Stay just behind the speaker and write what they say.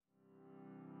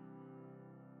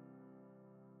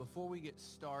Before we get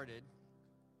started,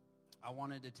 I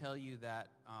wanted to tell you that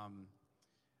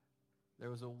there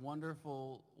was a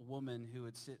wonderful woman who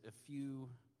would sit a few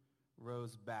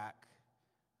rows back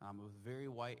with very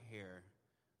white hair,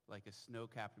 like a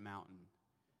snow-capped mountain.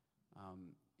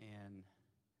 And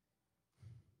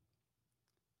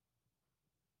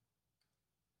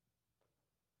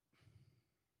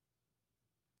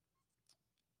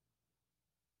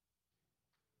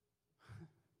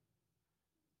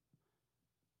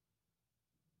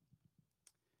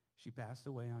she passed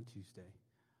away on Tuesday.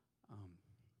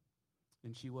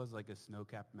 And she was like a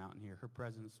snow-capped mountain here. Her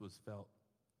presence was felt.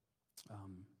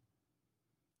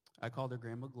 I called her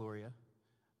Grandma Gloria.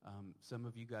 Some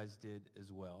of you guys did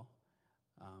as well.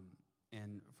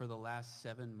 And for the last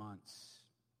 7 months,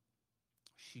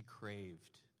 she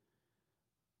craved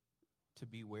to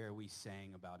be where we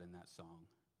sang about in that song.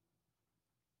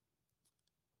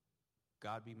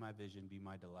 God be my vision, be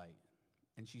my delight.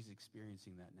 And she's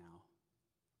experiencing that now.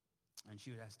 And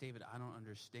she would ask, David, I don't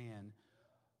understand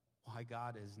why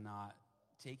God is not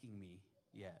taking me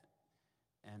yet.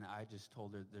 And I just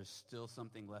told her there's still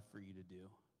something left for you to do.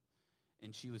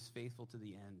 And she was faithful to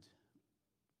the end.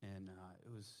 And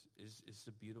it's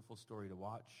a beautiful story to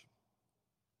watch.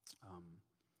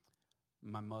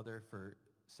 My mother, for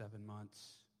 7 months,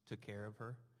 took care of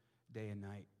her day and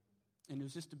night. And it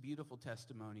was just a beautiful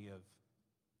testimony of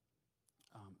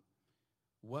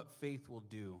what faith will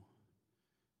do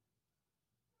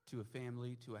to a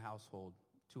family, to a household,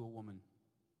 to a woman.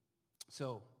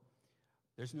 So,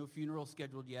 there's no funeral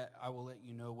scheduled yet. I will let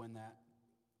you know when that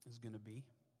is going to be.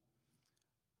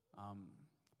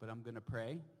 But I'm going to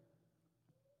pray.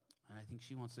 And I think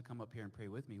she wants to come up here and pray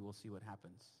with me. We'll see what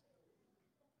happens.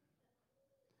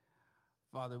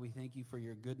 Father, we thank you for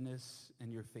your goodness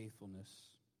and your faithfulness.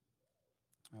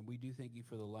 We do thank you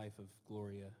for the life of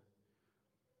Gloria.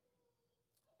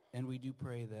 And we do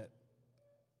pray that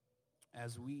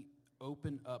as we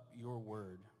open up your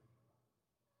word,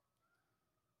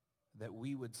 that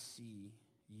we would see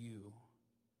you,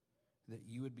 that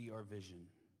you would be our vision,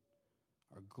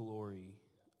 our glory,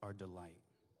 our delight.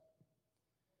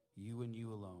 You and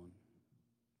you alone,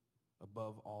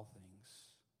 above all things,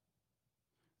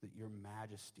 that your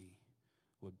majesty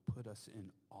would put us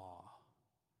in awe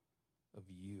of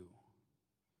you.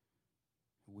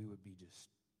 We would be just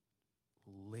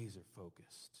laser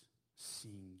focused,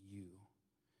 seeing you.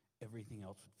 Everything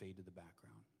else would fade to the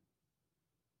background.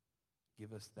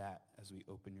 Give us that as we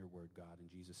open your word, God, in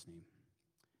Jesus' name.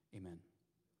 Amen.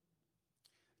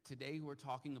 Today we're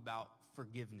talking about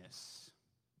forgiveness.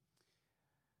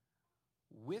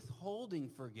 Withholding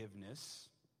forgiveness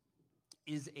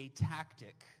is a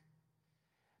tactic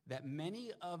that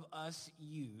many of us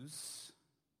use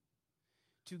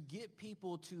to get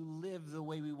people to live the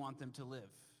way we want them to live.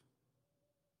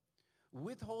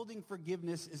 Withholding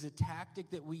forgiveness is a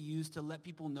tactic that we use to let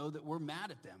people know that we're mad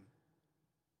at them.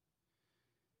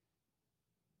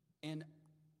 And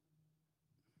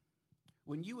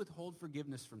when you withhold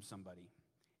forgiveness from somebody,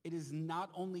 it is not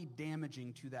only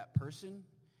damaging to that person,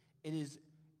 it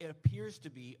appears to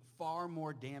be far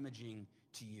more damaging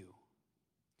to you.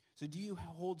 So do you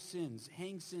hold sins,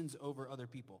 hang sins over other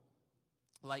people?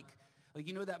 Like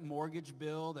you know that mortgage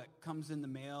bill that comes in the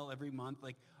mail every month?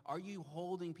 Like, are you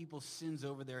holding people's sins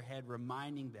over their head,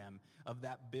 reminding them of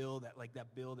that bill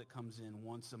that comes in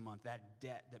once a month, that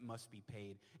debt that must be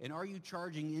paid? And are you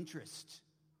charging interest?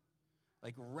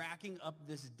 Like racking up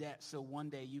this debt so one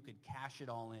day you could cash it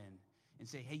all in and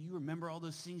say, hey, you remember all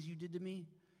those things you did to me?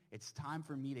 It's time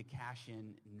for me to cash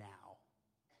in now.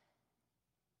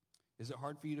 Is it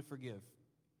hard for you to forgive?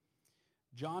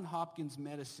 Johns Hopkins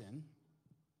Medicine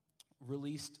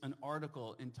released an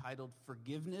article entitled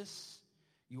Forgiveness,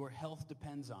 Your Health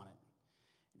Depends on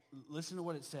It. Listen to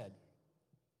what it said.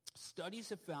 Studies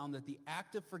have found that the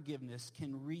act of forgiveness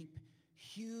can reap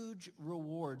huge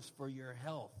rewards for your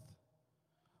health,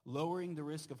 lowering the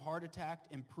risk of heart attack,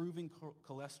 improving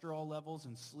cholesterol levels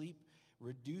and sleep,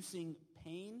 reducing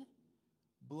pain,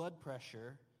 blood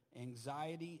pressure,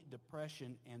 anxiety,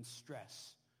 depression, and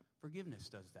stress. Forgiveness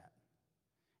does that.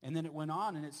 And then it went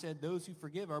on and it said those who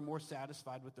forgive are more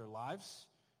satisfied with their lives.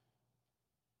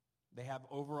 They have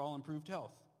overall improved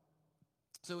health.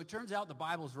 So it turns out the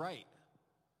Bible's right.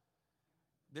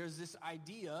 There's this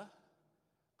idea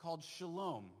called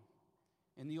shalom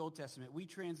in the Old Testament. We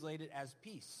translate it as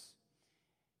peace.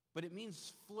 But it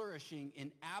means flourishing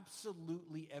in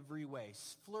absolutely every way.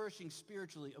 Flourishing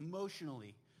spiritually,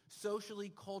 emotionally,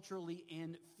 socially, culturally,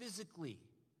 and physically.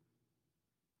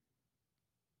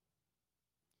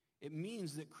 It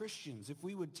means that Christians, if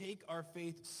we would take our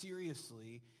faith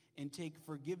seriously and take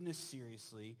forgiveness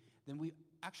seriously, then we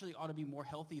actually ought to be more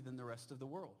healthy than the rest of the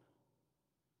world.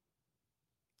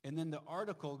 And then the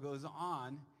article goes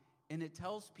on, and it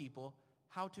tells people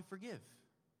how to forgive.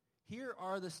 Here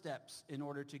are the steps in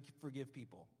order to forgive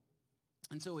people.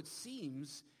 And so it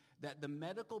seems that the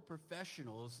medical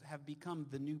professionals have become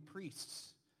the new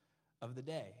priests of the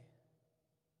day.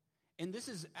 And this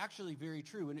is actually very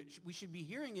true, and we should be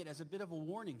hearing it as a bit of a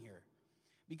warning here,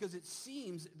 because it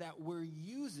seems that we're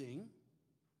using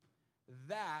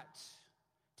that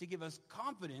to give us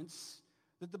confidence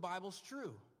that the Bible's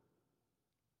true.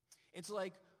 It's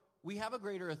like we have a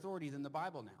greater authority than the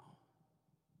Bible now.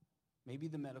 Maybe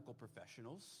the medical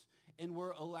professionals, and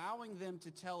we're allowing them to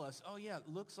tell us, oh yeah, it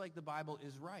looks like the Bible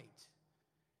is right.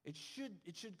 It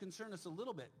should concern us a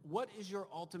little bit. What is your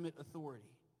ultimate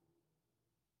authority?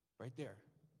 Right there.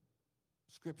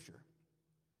 Scripture.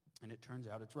 And it turns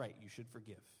out it's right. You should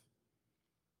forgive.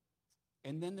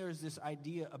 And then there's this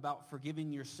idea about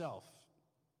forgiving yourself.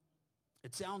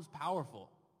 It sounds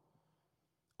powerful,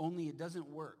 only it doesn't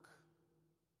work.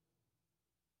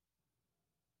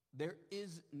 There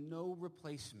is no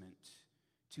replacement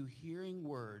to hearing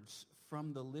words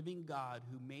from the living God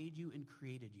who made you and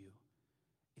created you.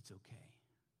 It's okay.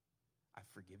 I've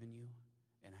forgiven you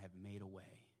and I have made a way.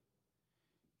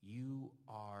 You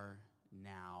are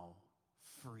now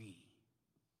free.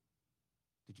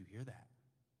 Did you hear that?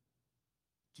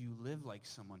 Do you live like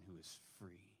someone who is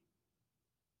free?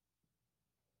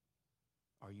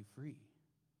 Are you free?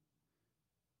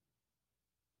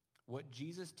 What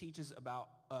Jesus teaches about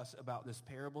us about this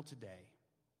parable today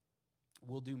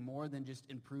will do more than just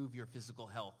improve your physical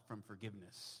health from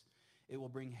forgiveness. It will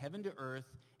bring heaven to earth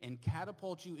and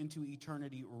catapult you into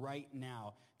eternity right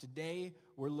now. Today,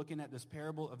 we're looking at this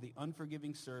parable of the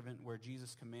unforgiving servant where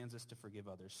Jesus commands us to forgive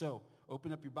others. So,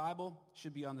 open up your Bible. It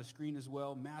should be on the screen as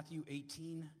well. Matthew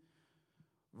 18,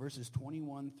 verses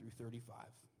 21 through 35.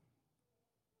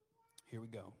 Here we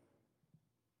go.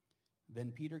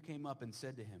 Then Peter came up and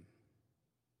said to him,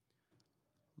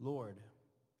 Lord,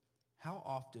 how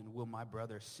often will my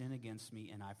brother sin against me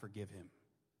and I forgive him?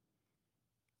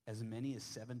 As many as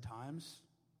 7 times?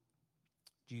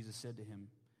 Jesus said to him,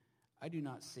 I do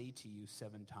not say to you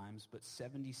 7 times, but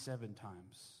 77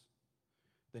 times.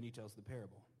 Then he tells the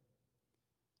parable.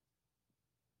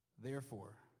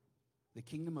 Therefore, the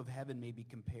kingdom of heaven may be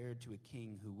compared to a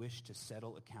king who wished to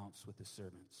settle accounts with his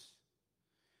servants.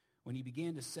 When he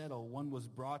began to settle, one was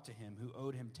brought to him who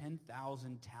owed him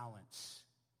 10,000 talents.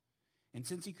 And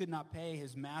since he could not pay,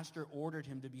 his master ordered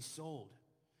him to be sold,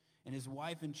 and his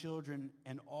wife and children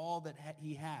and all that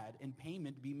he had, and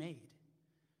payment be made.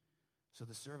 So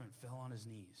the servant fell on his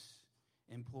knees,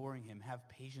 imploring him, have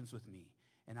patience with me,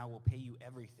 and I will pay you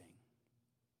everything.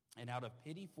 And out of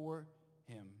pity for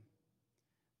him,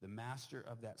 the master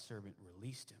of that servant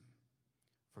released him,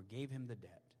 forgave him the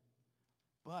debt.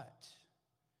 But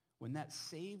when that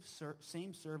same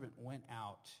servant went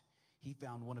out, he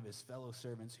found one of his fellow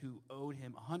servants who owed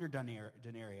him 100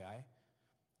 denarii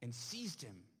and seized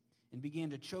him and began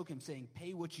to choke him, saying,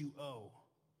 pay what you owe.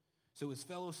 So his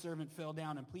fellow servant fell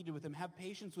down and pleaded with him, have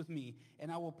patience with me,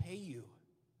 and I will pay you.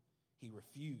 He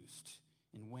refused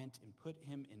and went and put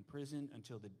him in prison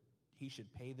until he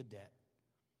should pay the debt.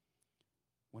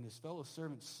 When his fellow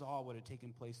servants saw what had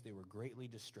taken place, they were greatly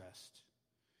distressed,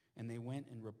 and they went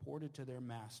and reported to their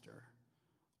master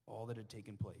all that had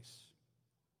taken place.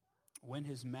 When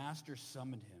his master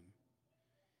summoned him,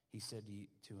 he said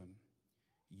to him,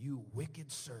 you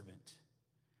wicked servant,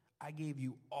 I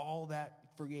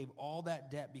forgave all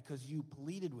that debt because you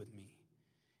pleaded with me.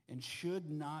 And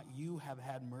should not you have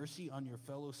had mercy on your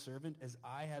fellow servant as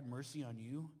I had mercy on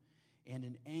you? And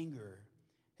in anger,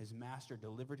 his master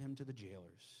delivered him to the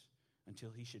jailers until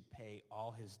he should pay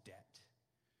all his debt.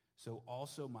 So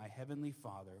also my heavenly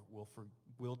Father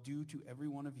will do to every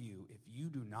one of you if you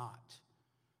do not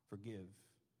forgive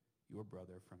your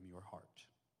brother from your heart.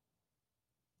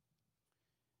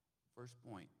 First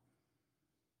point,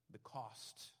 the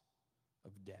cost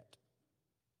of debt.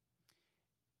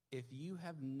 If you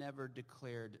have never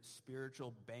declared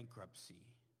spiritual bankruptcy,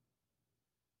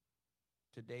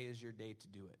 today is your day to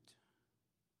do it.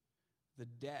 The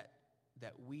debt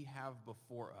that we have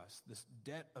before us, this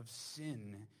debt of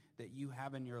sin that you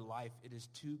have in your life, it is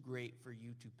too great for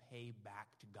you to pay back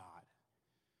to God.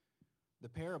 The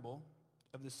parable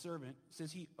of the servant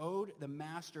says he owed the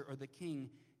master or the king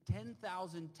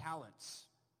 10,000 talents.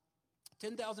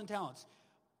 10,000 talents.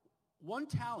 1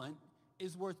 talent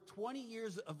is worth 20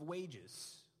 years of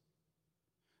wages.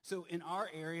 So in our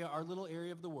area, our little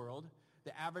area of the world,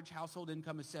 the average household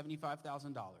income is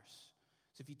 $75,000.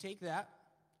 So if you take that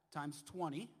times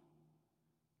 20,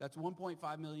 that's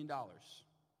 $1.5 million.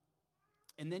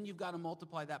 And then you've got to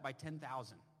multiply that by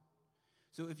 10,000.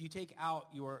 So if you take out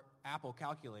your Apple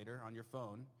calculator on your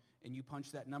phone and you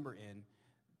punch that number in,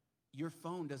 your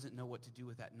phone doesn't know what to do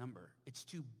with that number. It's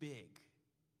too big.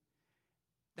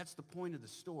 That's the point of the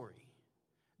story.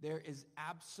 There is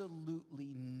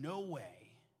absolutely no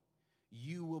way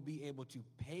you will be able to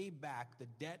pay back the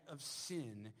debt of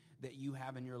sin that you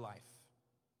have in your life.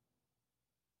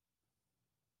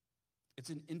 It's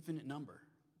an infinite number.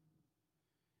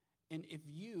 And if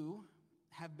you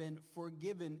have been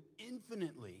forgiven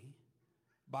infinitely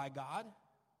by God,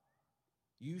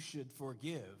 you should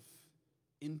forgive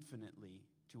infinitely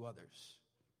to others.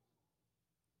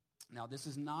 Now, this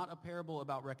is not a parable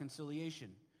about reconciliation.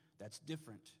 That's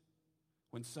different.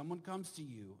 When someone comes to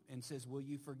you and says, will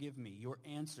you forgive me? Your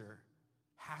answer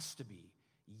has to be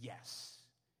yes,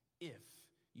 if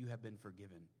you have been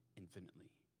forgiven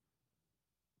infinitely.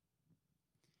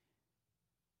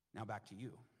 Now back to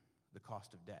you, the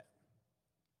cost of debt.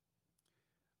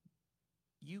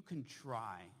 You can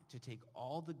try to take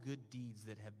all the good deeds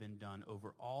that have been done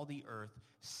over all the earth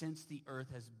since the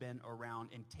earth has been around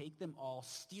and take them all,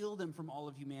 steal them from all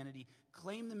of humanity,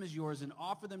 claim them as yours, and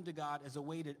offer them to God as a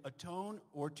way to atone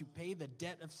or to pay the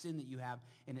debt of sin that you have,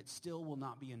 and it still will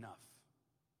not be enough.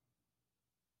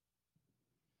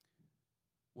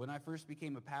 When I first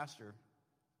became a pastor,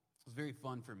 it was very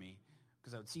fun for me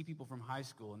because I would see people from high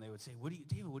school and they would say,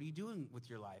 David, what are you doing with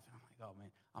your life? And I'm like, oh man,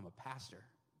 I'm a pastor.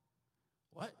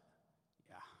 What?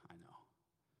 Yeah, I know.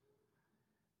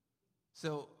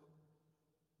 So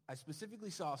I specifically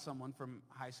saw someone from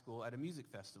high school at a music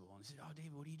festival, and he said, oh,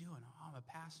 David, what are you doing? Oh, I'm a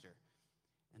pastor.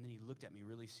 And then he looked at me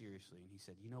really seriously, and he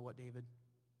said, you know what, David?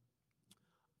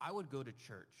 I would go to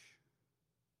church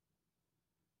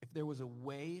if there was a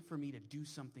way for me to do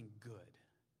something good.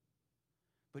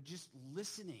 But just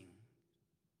listening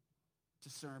to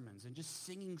sermons and just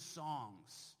singing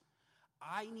songs,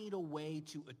 I need a way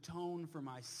to atone for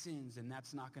my sins, and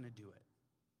that's not going to do it.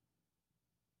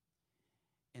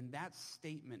 And that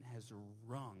statement has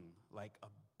rung like a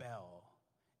bell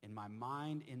in my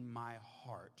mind, in my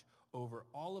heart, over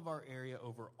all of our area,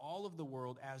 over all of the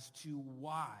world, as to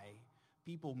why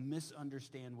people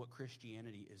misunderstand what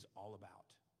Christianity is all about.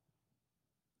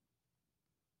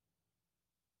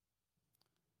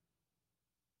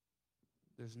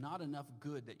 There's not enough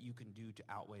good that you can do to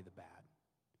outweigh the bad.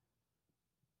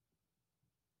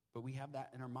 But we have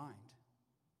that in our mind.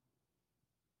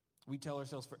 We tell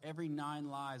ourselves, for every 9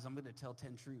 lies, I'm going to tell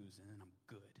 10 truths, and then I'm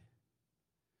good.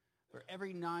 For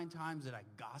every 9 times that I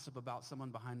gossip about someone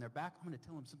behind their back, I'm going to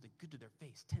tell them something good to their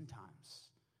face 10 times,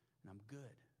 and I'm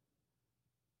good.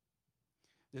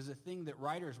 There's a thing that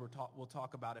writers will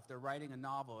talk about if they're writing a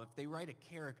novel. If they write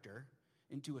a character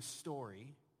into a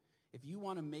story, if you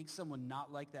want to make someone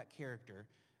not like that character,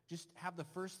 just have the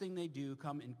first thing they do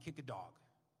come and kick a dog.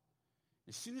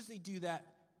 As soon as they do that,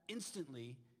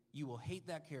 instantly, you will hate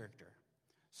that character.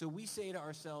 So we say to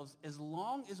ourselves, as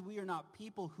long as we are not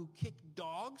people who kick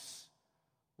dogs,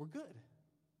 we're good.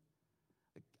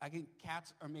 I think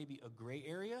cats are maybe a gray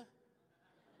area.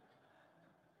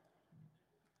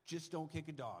 Just don't kick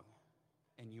a dog,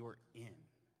 and you're in.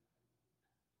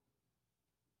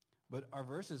 But our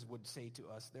verses would say to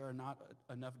us, there are not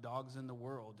enough dogs in the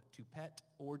world to pet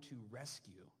or to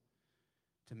rescue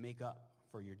to make up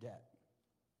for your debt.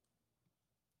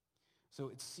 So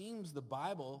it seems the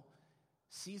Bible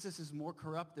sees us as more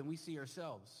corrupt than we see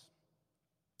ourselves.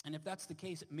 And if that's the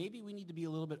case, maybe we need to be a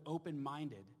little bit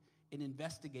open-minded and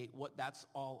investigate what that's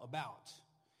all about.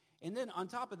 And then on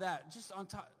top of that, just on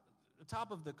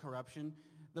top of the corruption,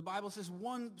 the Bible says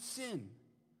one sin,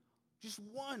 just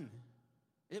one,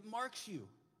 it marks you.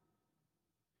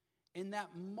 And that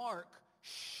mark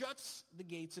shuts the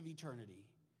gates of eternity,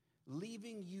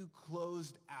 leaving you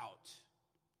closed out.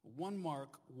 One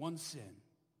mark, one sin.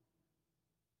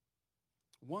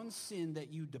 One sin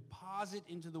that you deposit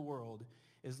into the world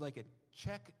is like a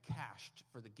check cashed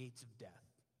for the gates of death.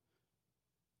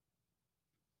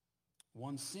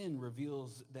 One sin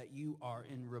reveals that you are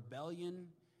in rebellion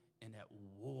and at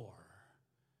war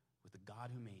with the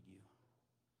God who made you.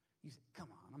 You say, come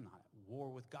on, I'm not at war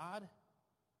with God.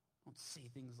 Don't say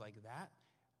things like that.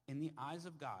 In the eyes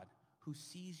of God, who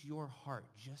sees your heart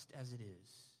just as it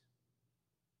is,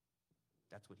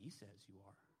 that's what he says you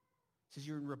are. He says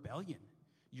you're in rebellion.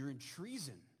 You're in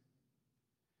treason.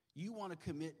 You want to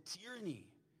commit tyranny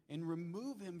and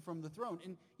remove him from the throne.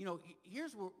 And,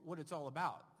 here's what it's all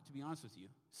about, to be honest with you.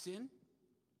 Sin,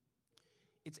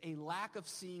 it's a lack of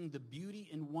seeing the beauty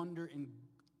and wonder and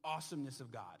awesomeness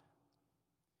of God.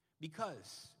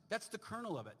 Because that's the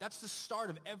kernel of it. That's the start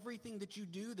of everything that you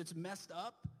do that's messed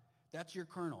up. That's your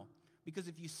kernel. Because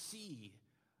if you see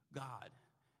God,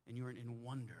 and you're in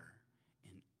wonder,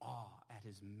 in awe at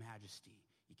his majesty.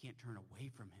 You can't turn away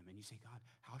from him, and you say, God,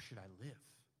 how should I live?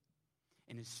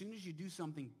 And as soon as you do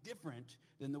something different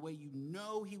than the way you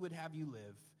know he would have you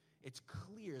live, it's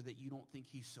clear that you don't think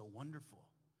he's so wonderful.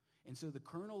 And so the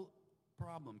kernel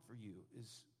problem for you is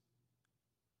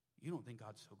you don't think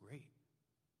God's so great.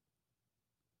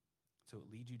 So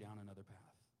it leads you down another path.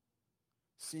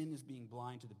 Sin is being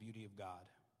blind to the beauty of God.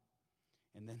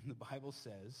 And then the Bible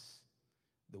says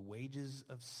the wages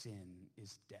of sin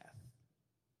is death.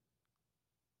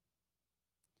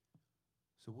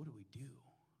 So what do we do?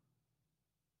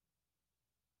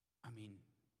 I mean,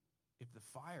 if the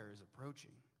fire is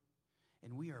approaching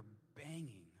and we are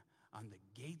banging on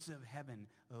the gates of heaven,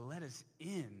 let us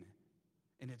in,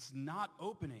 and it's not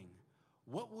opening,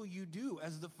 what will you do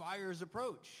as the fires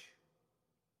approach?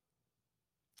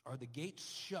 Are the gates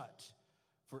shut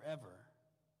forever?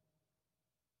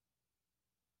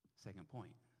 Second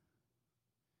point,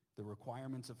 the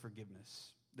requirements of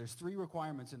forgiveness. There's 3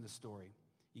 requirements in the story.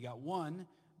 You got 1,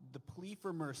 the plea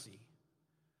for mercy.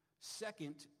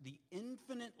 Second, the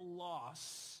infinite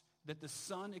loss that the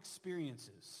Son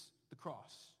experiences, the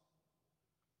cross.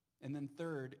 And then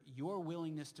third, your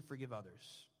willingness to forgive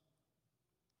others.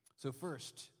 So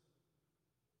first,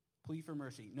 plea for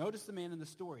mercy. Notice the man in the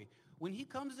story. When he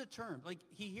comes to terms, like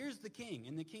he hears the king,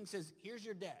 and the king says, here's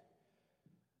your debt.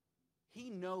 He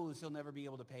knows he'll never be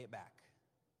able to pay it back.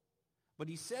 But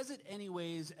he says it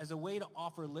anyways as a way to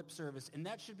offer lip service, and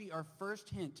that should be our first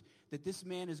hint that this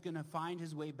man is going to find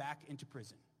his way back into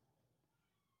prison.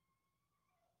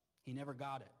 He never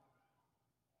got it.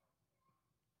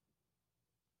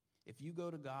 If you go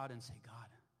to God and say, God,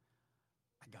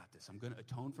 I got this. I'm going to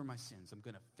atone for my sins. I'm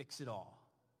going to fix it all.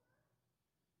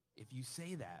 If you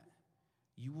say that,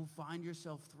 you will find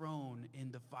yourself thrown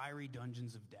in the fiery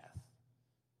dungeons of death.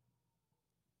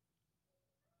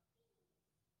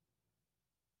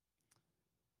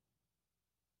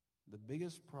 The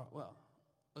biggest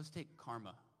let's take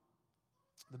karma.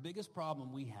 The biggest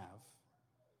problem we have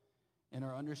in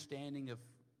our understanding of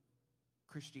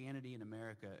Christianity in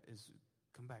America is,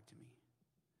 come back to me.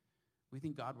 We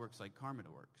think God works like karma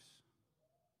works.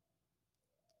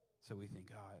 So we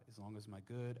think, as long as my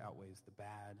good outweighs the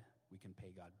bad, we can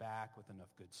pay God back with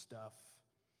enough good stuff.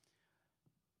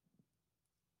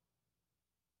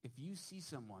 If you see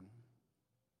someone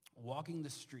walking the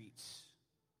streets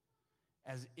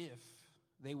as if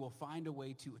they will find a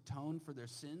way to atone for their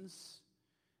sins,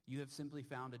 you have simply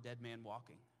found a dead man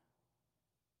walking.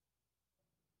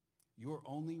 Your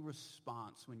only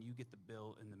response when you get the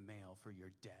bill in the mail for your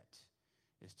debt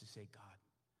is to say, God,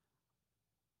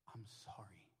 I'm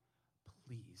sorry.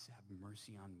 Please have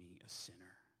mercy on me, a sinner.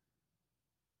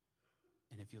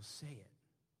 And if you'll say it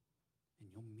and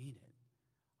you'll mean it,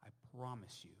 I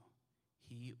promise you,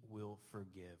 he will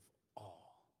forgive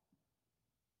all.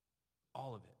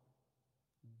 All of it.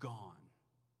 Gone.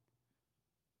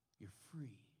 You're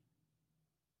free.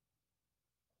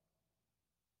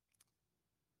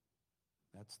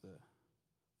 That's the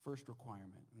first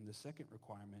requirement. And the second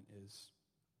requirement is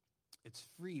it's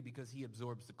free because he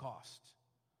absorbs the cost.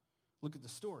 Look at the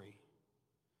story.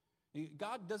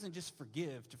 God doesn't just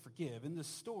forgive to forgive. In the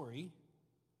story,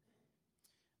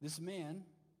 this man,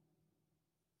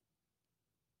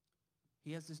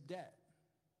 he has this debt.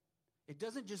 It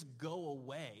doesn't just go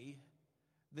away.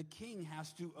 The king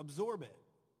has to absorb it.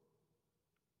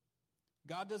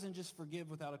 God doesn't just forgive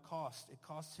without a cost. It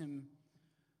costs him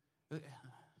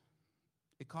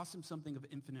something of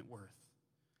infinite worth.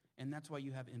 And that's why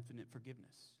you have infinite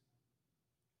forgiveness.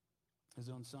 His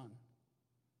own son.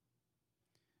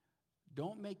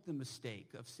 Don't make the mistake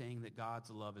of saying that God's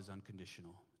love is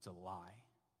unconditional. It's a lie.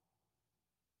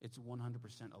 It's 100%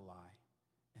 a lie.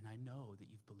 And I know that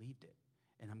you've believed it.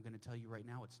 And I'm going to tell you right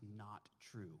now, it's not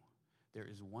true. There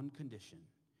is one condition,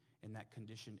 and that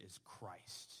condition is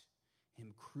Christ.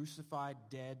 Him crucified,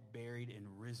 dead, buried, and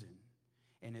risen.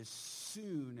 And as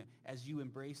soon as you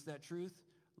embrace that truth,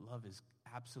 love is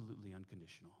absolutely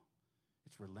unconditional.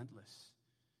 It's relentless.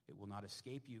 It will not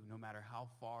escape you no matter how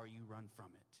far you run from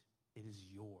it. It is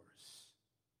yours.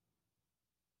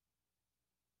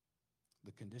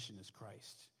 The condition is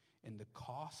Christ. And the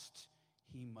cost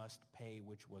he must pay,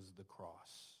 which was the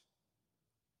cross.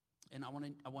 And I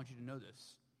want you to know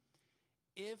this.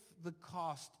 If the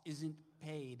cost isn't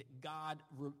paid, God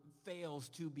fails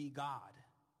to be God.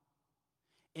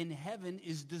 And heaven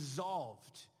is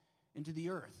dissolved into the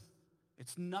earth.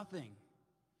 It's nothing.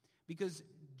 Because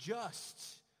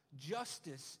justice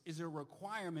is a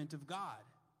requirement of God.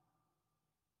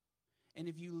 And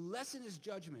if you lessen his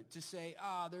judgment to say,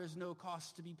 there's no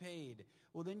cost to be paid,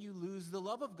 well, then you lose the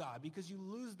love of God because you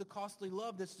lose the costly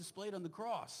love that's displayed on the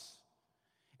cross.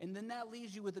 And then that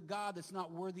leaves you with a God that's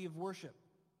not worthy of worship.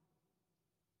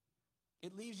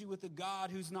 It leaves you with a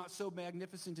God who's not so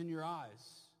magnificent in your eyes.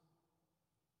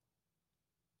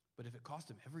 But if it cost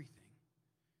him everything,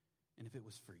 and if it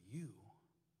was for you,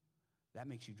 that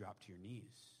makes you drop to your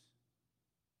knees.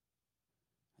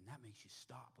 And that makes you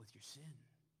stop with your sin.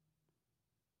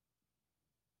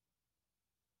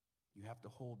 You have to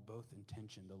hold both in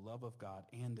tension, the love of God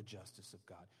and the justice of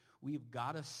God. We've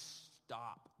got to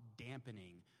stop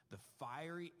dampening the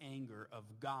fiery anger of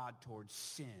God towards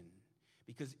sin.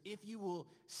 Because if you will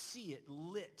see it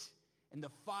lit and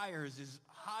the fires as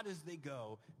hot as they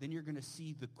go, then you're going to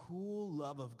see the cool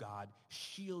love of God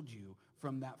shield you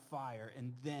from that fire.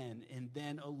 And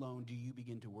then alone do you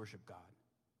begin to worship God.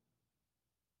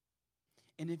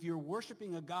 And if you're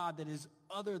worshiping a God that is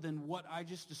other than what I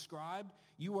just described,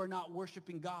 you are not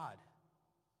worshiping God.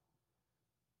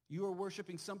 You are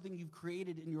worshiping something you've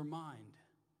created in your mind,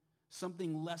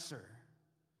 something lesser,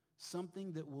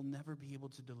 something that will never be able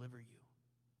to deliver you,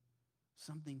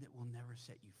 something that will never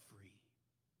set you free.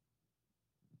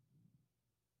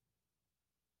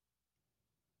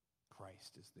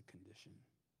 Christ is the condition.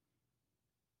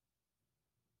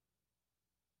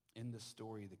 In the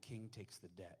story, the king takes the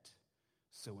debt.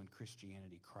 So in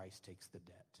Christianity, Christ takes the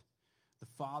debt. The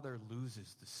Father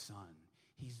loses the Son.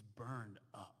 He's burned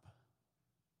up.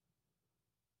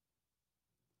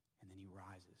 And then he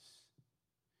rises.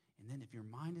 And then if your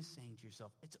mind is saying to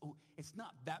yourself, it's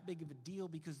not that big of a deal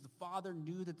because the Father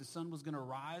knew that the Son was going to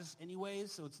rise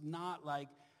anyways, so it's not like,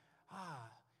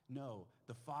 no.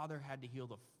 The Father had to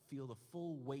feel the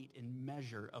full weight and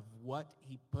measure of what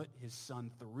he put his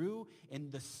Son through,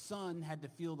 and the Son had to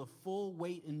feel the full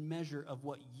weight and measure of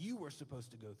what you were supposed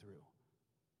to go through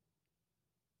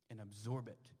and absorb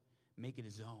it, make it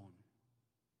his own.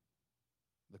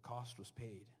 The cost was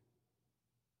paid.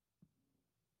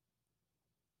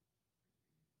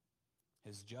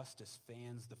 His justice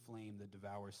fans the flame that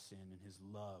devours sin, and his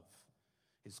love,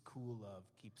 his cool love,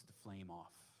 keeps the flame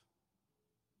off.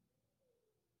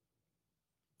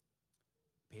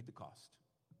 Paid the cost.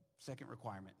 Second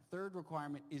requirement. Third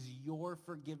requirement is your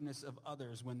forgiveness of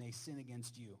others when they sin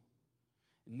against you.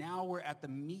 Now we're at the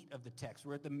meat of the text.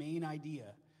 We're at the main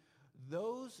idea.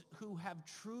 Those who have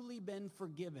truly been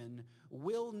forgiven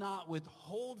will not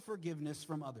withhold forgiveness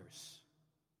from others.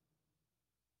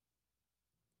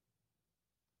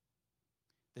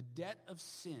 The debt of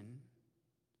sin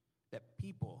that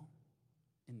people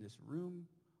in this room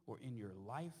or in your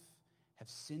life have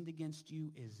sinned against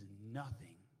you is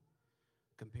nothing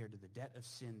compared to the debt of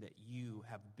sin that you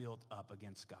have built up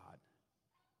against God.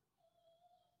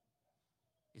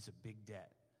 It's a big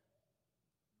debt.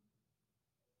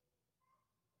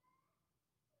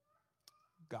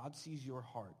 God sees your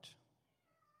heart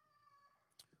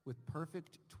with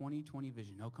perfect 20/20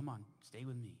 vision. Oh, come on, stay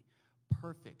with me.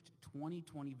 Perfect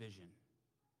 20/20 vision.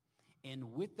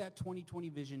 And with that 20/20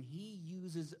 vision, he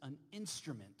uses an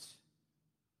instrument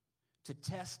to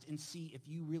test and see if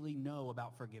you really know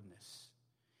about forgiveness.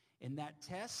 And that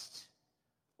test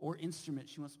or instrument,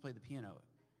 she wants to play the piano.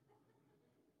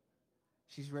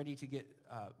 She's ready to get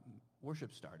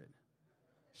worship started.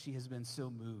 She has been so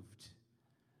moved.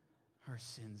 Her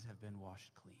sins have been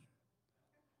washed clean.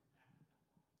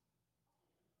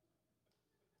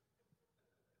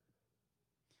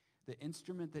 The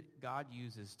instrument that God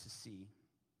uses to see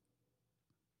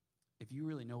if you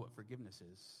really know what forgiveness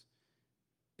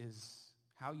is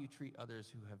how you treat others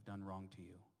who have done wrong to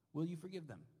you. Will you forgive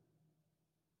them?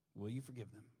 Will you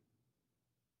forgive them?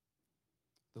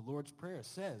 The Lord's Prayer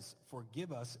says,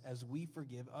 forgive us as we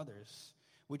forgive others,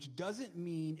 which doesn't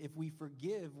mean if we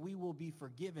forgive, we will be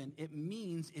forgiven. It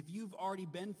means if you've already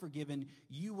been forgiven,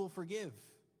 you will forgive.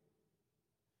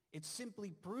 It's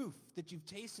simply proof that you've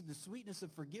tasted the sweetness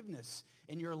of forgiveness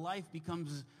and your life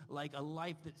becomes like a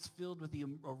life that's filled with the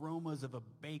aromas of a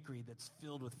bakery that's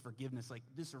filled with forgiveness. Like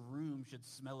this room should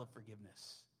smell of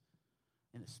forgiveness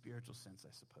in a spiritual sense,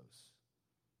 I suppose.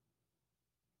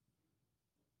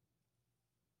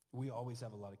 We always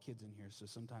have a lot of kids in here, so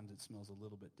sometimes it smells a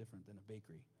little bit different than a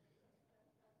bakery.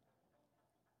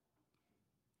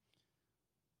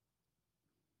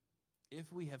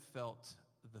 If we have felt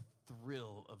the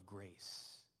thrill of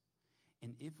grace,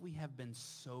 and if we have been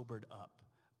sobered up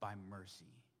by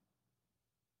mercy,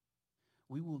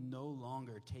 we will no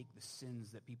longer take the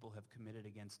sins that people have committed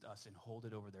against us and hold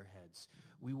it over their heads.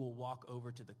 We will walk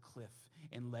over to the cliff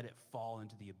and let it fall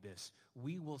into the abyss.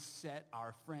 We will set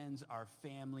our friends, our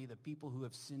family, the people who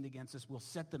have sinned against us, we'll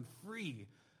set them free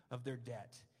of their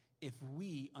debt if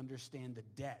we understand the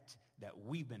debt that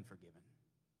we've been forgiven.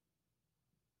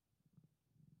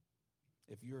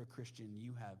 If you're a Christian,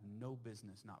 you have no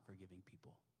business not forgiving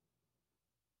people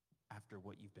after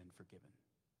what you've been forgiven.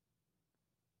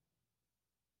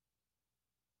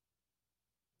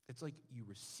 It's like you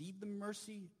receive the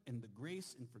mercy and the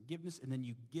grace and forgiveness, and then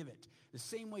you give it. The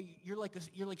same way you're like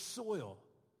soil.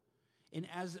 And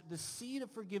as the seed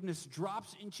of forgiveness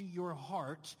drops into your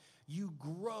heart, you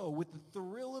grow with the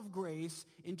thrill of grace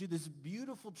into this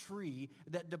beautiful tree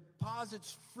that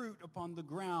deposits fruit upon the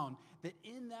ground, that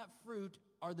in that fruit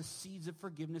are the seeds of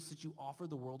forgiveness that you offer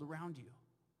the world around you.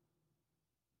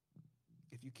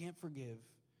 If you can't forgive,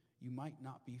 you might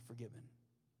not be forgiven.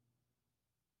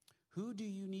 Who do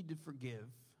you need to forgive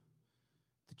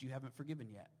that you haven't forgiven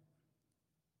yet?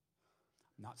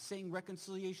 I'm not saying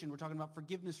reconciliation. We're talking about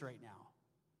forgiveness right now.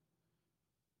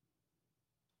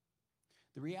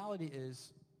 The reality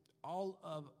is, all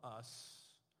of us,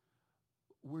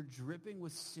 we're dripping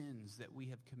with sins that we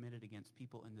have committed against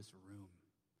people in this room,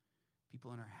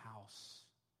 people in our house,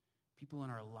 people in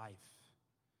our life.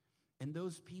 And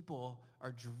those people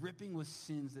are dripping with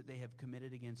sins that they have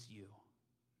committed against you.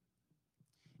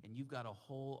 And you've got a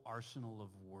whole arsenal of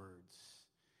words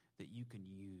that you can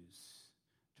use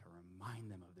to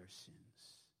remind them of their sins,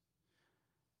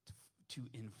 to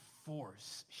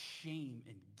enforce shame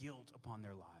and guilt upon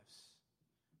their lives.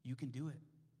 You can do it.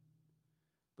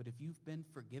 But if you've been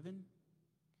forgiven,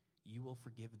 you will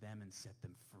forgive them and set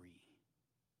them free.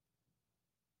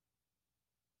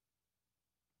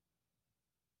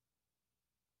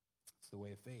 It's the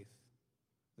way of faith.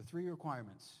 The 3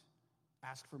 requirements: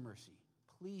 ask for mercy,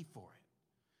 plea for it,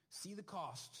 see the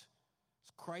cost,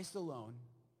 it's Christ alone,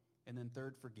 and then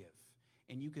third, forgive.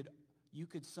 And you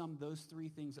could sum those 3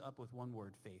 things up with one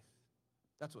word: faith.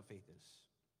 That's what faith is.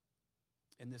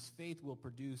 And this faith will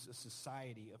produce a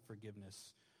society of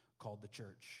forgiveness called the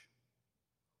church.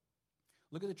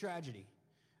 Look at the tragedy.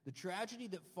 The tragedy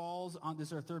that falls on, this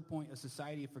is our third point, a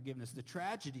society of forgiveness. The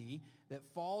tragedy that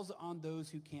falls on those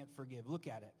who can't forgive. Look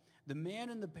at it. The man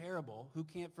in the parable who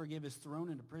can't forgive is thrown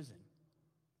into prison.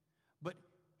 But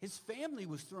his family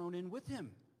was thrown in with him.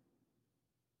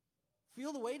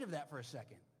 Feel the weight of that for a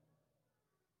second.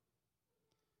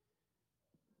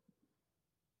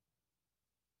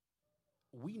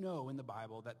 We know in the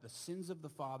Bible that the sins of the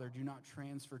father do not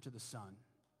transfer to the son.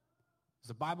 There's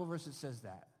a Bible verse that says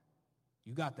that.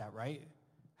 You got that, right?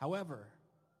 However,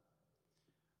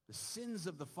 the sins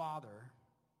of the father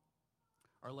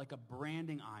are like a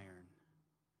branding iron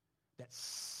that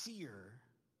sear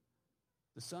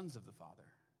the sons of the father.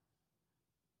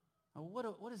 Now,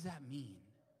 what does that mean?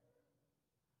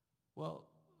 Well,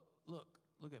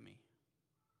 look at me.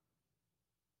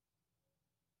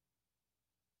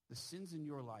 The sins in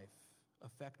your life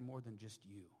affect more than just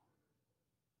you.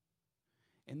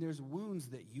 And there's wounds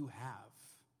that you have.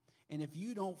 And if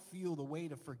you don't feel the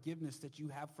weight of forgiveness that you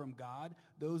have from God,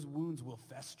 those wounds will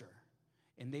fester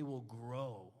and they will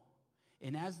grow.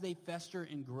 And as they fester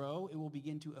and grow, it will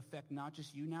begin to affect not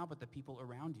just you now, but the people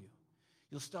around you.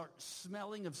 You'll start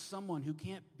smelling of someone who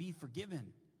can't be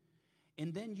forgiven.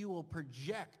 And then you will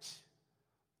project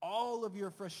all of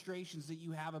your frustrations that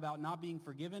you have about not being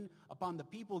forgiven upon the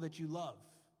people that you love.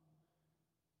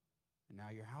 And now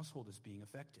your household is being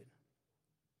affected.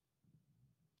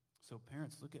 So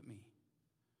parents, look at me.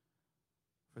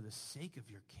 For the sake of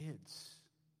your kids,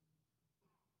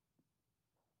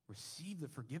 receive the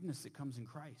forgiveness that comes in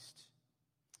Christ.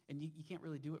 And you can't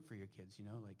really do it for your kids,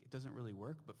 like it doesn't really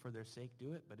work, but for their sake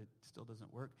do it, but it still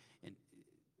doesn't work. And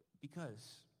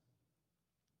because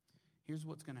here's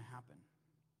what's going to happen.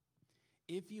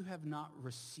 If you have not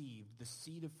received the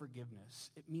seed of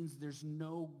forgiveness, it means there's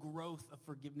no growth of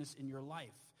forgiveness in your life.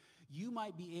 You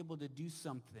might be able to do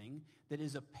something that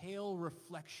is a pale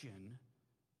reflection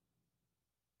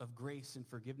of grace and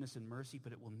forgiveness and mercy,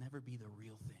 but it will never be the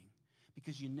real thing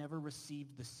because you never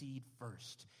received the seed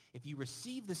first. If you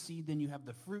receive the seed, then you have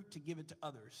the fruit to give it to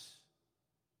others.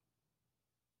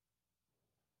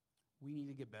 We need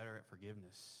to get better at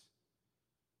forgiveness.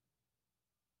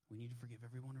 We need to forgive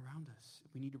everyone around us.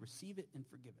 We need to receive it and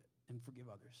forgive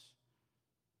others.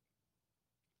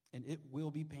 And it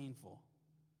will be painful.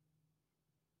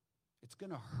 It's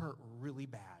going to hurt really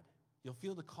bad. You'll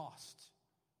feel the cost.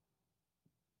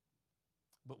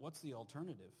 But what's the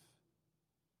alternative?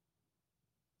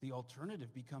 The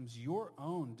alternative becomes your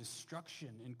own destruction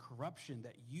and corruption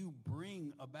that you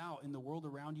bring about in the world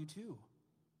around you too.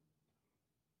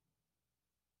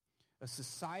 A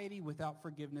society without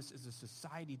forgiveness is a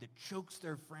society that chokes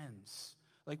their friends,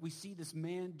 like we see this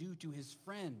man do to his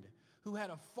friend who had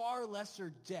a far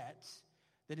lesser debt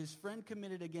that his friend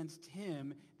committed against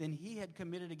him than he had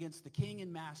committed against the king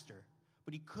and master,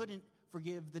 but he couldn't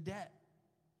forgive the debt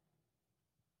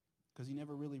because he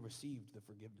never really received the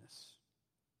forgiveness.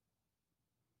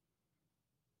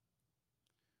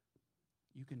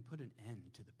 You can put an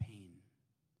end to the pain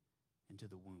and to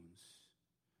the wounds.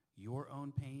 Your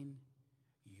own pain,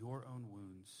 your own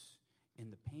wounds,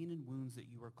 and the pain and wounds that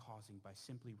you are causing by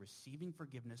simply receiving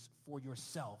forgiveness for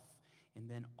yourself and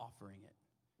then offering it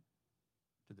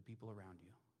to the people around you.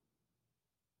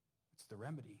 It's the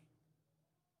remedy.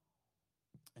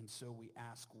 And so we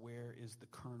ask, where is the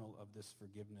kernel of this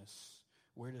forgiveness?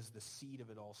 Where does the seed of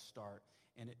it all start?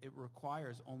 And it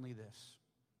requires only this: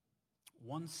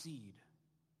 one seed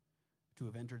to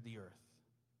have entered the earth.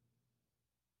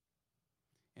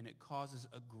 And it causes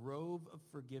a grove of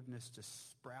forgiveness to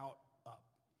sprout up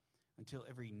until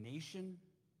every nation,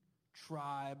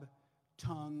 tribe,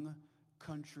 tongue,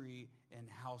 country, and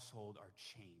household are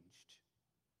changed.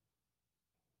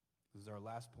 This is our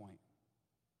last point.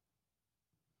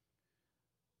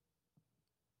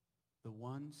 The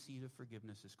one seed of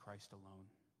forgiveness is Christ alone.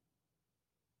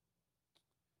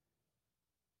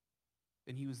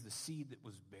 And he was the seed that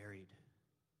was buried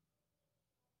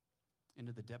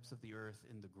into the depths of the earth,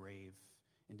 in the grave,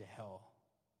 into hell.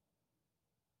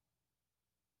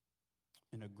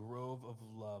 And a grove of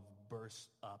love burst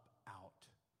up out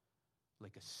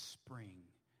like a spring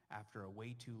after a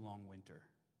way too long winter.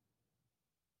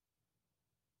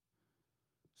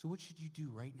 So what should you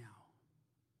do right now?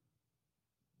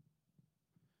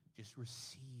 Just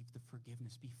receive the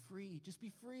forgiveness. Be free. Just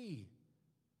be free.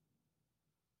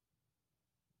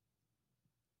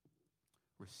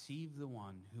 Receive the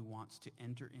one who wants to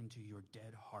enter into your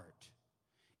dead heart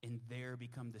and there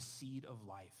become the seed of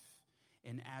life.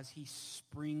 And as he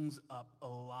springs up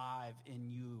alive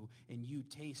in you and you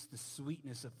taste the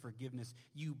sweetness of forgiveness,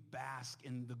 you bask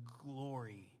in the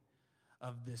glory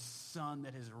of this sun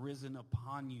that has risen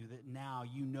upon you, that now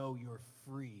you know you're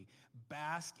free.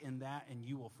 Bask in that and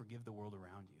you will forgive the world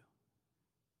around you.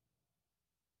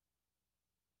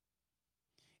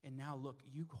 And now look,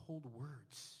 you hold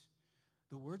words.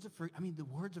 The words of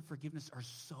forgiveness are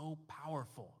so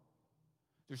powerful.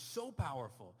 They're so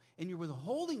powerful. And you're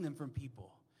withholding them from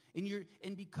people.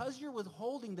 And because you're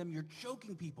withholding them, you're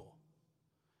choking people.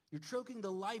 You're choking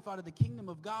the life out of the kingdom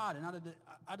of God and out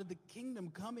of the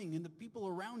kingdom coming and the people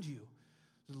around you.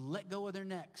 So let go of their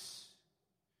necks.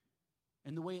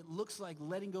 And the way it looks like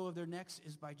letting go of their necks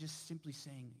is by just simply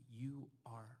saying, you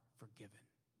are forgiven.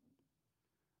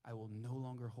 I will no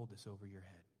longer hold this over your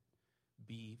head.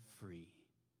 Be free.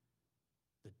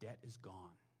 The debt is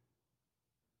gone.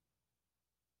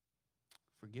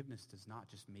 Forgiveness does not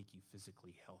just make you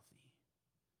physically healthy.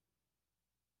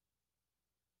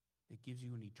 It gives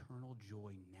you an eternal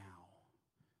joy now.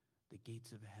 The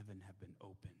gates of heaven have been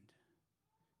opened,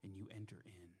 and you enter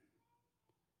in.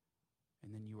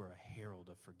 And then you are a herald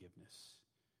of forgiveness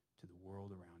to the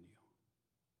world around you.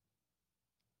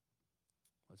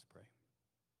 Let's pray.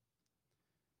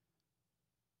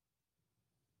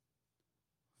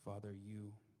 Father,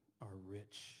 you are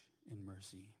rich in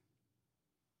mercy.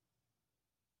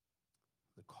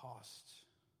 The cost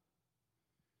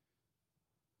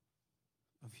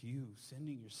of you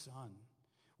sending your son,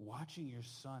 watching your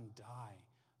son die,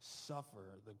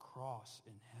 suffer the cross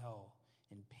in hell,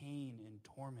 in pain and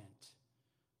torment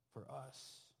for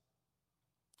us.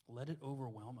 Let it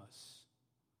overwhelm us.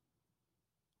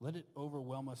 Let it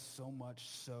overwhelm us so much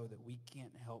so that we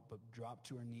can't help but drop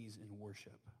to our knees in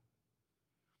worship.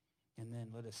 And then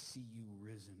let us see you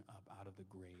risen up out of the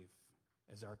grave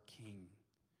as our King,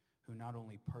 who not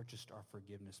only purchased our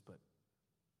forgiveness, but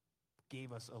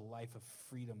gave us a life of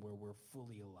freedom where we're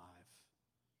fully alive.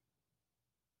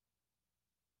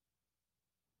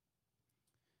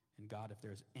 And God, if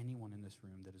there's anyone in this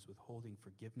room that is withholding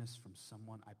forgiveness from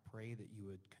someone, I pray that you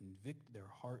would convict their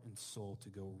heart and soul to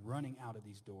go running out of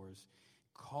these doors,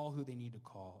 call who they need to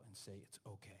call, and say, it's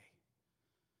okay.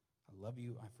 I love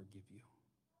you. I forgive you.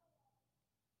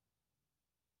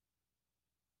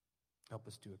 Help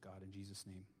us do it, God, in Jesus'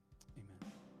 name. Amen.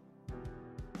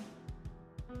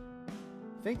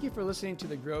 Thank you for listening to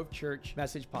the Grove Church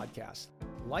Message Podcast.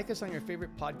 Like us on your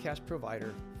favorite podcast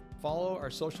provider, follow our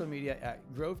social media at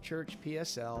Grove Church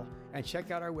PSL, and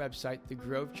check out our website,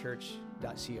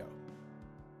 thegrovechurch.co.